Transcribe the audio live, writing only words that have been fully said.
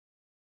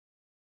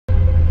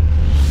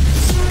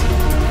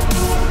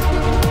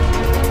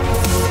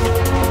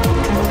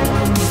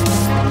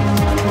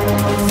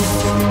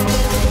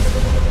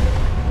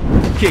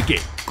Kick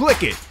it,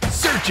 click it,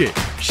 search it,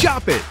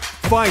 shop it,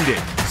 find it,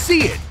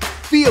 see it,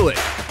 feel it,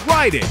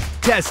 ride it,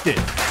 test it,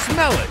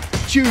 smell it,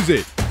 choose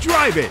it,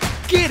 drive it,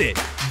 get it,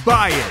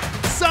 buy it,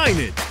 sign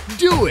it,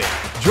 do it.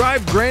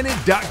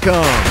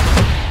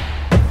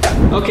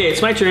 DriveGranite.com. Okay,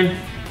 it's my turn.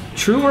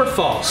 True or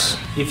false?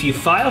 If you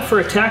file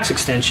for a tax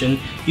extension,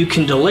 you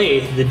can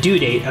delay the due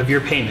date of your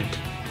payment.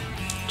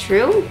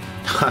 True?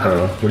 I don't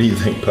know. What do you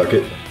think,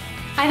 Puckett?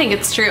 I think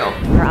it's true.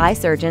 Our eye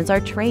surgeons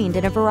are trained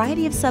in a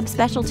variety of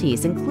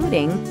subspecialties,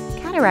 including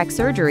cataract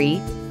surgery,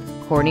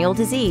 corneal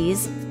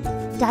disease,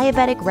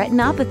 diabetic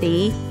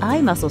retinopathy,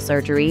 eye muscle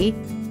surgery,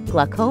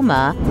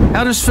 glaucoma.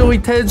 How does Philly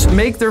Ted's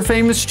make their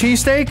famous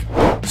cheesesteak?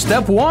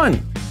 Step 1,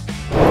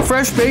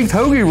 fresh baked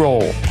hoagie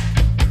roll.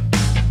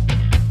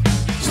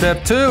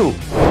 Step 2,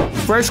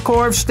 fresh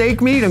carved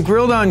steak meat and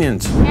grilled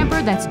onions.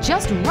 Camper that's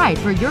just right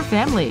for your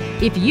family.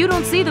 If you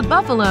don't see the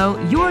buffalo,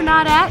 you're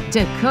not at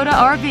Dakota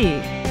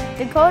RV.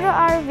 Dakota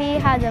RV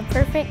has a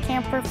perfect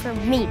camper for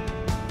me.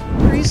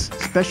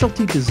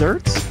 Specialty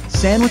desserts,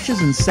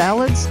 sandwiches and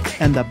salads,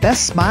 and the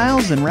best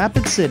smiles in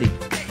Rapid City.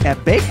 At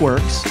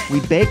Bakeworks, we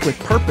bake with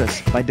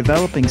purpose by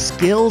developing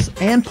skills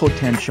and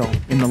potential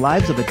in the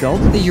lives of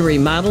adults. Whether you're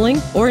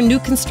remodeling or new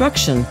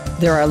construction,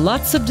 there are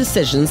lots of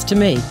decisions to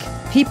make,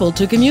 people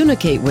to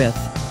communicate with,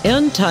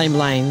 and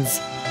timelines.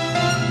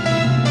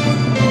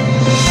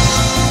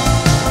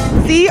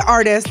 See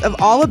artists of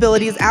all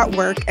abilities at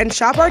work and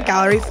shop our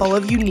gallery full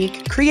of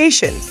unique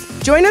creations.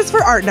 Join us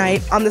for Art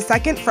Night on the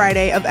second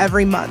Friday of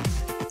every month.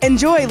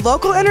 Enjoy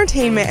local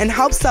entertainment and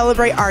help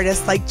celebrate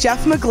artists like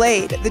Jeff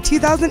McGlade, the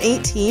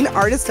 2018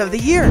 Artist of the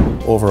Year.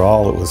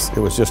 Overall, it was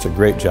just a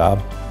great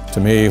job. To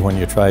me, when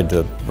you tried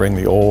to bring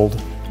the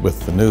old with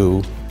the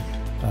new,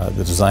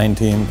 the design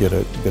team did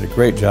a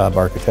great job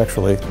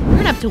architecturally.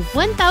 Earn up to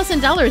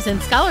 $1,000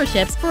 in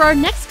scholarships for our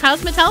next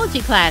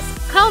cosmetology class.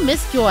 Call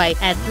Miss Joy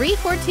at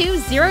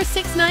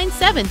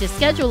 342-0697 to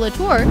schedule a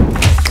tour.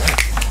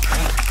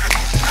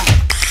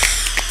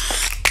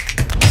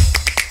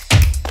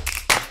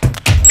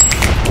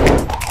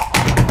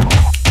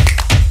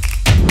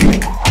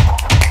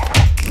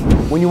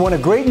 When you want a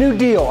great new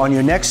deal on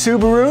your next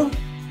Subaru,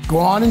 go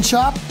on and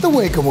shop the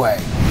Waikem Way.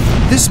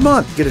 This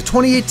month, get a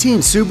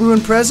 2018 Subaru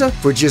Impreza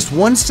for just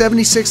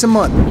 $176 a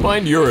month.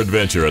 Find your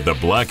adventure at the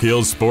Black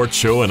Hills Sports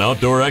Show and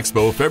Outdoor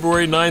Expo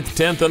February 9th,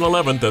 10th, and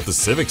 11th at the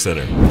Civic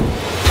Center.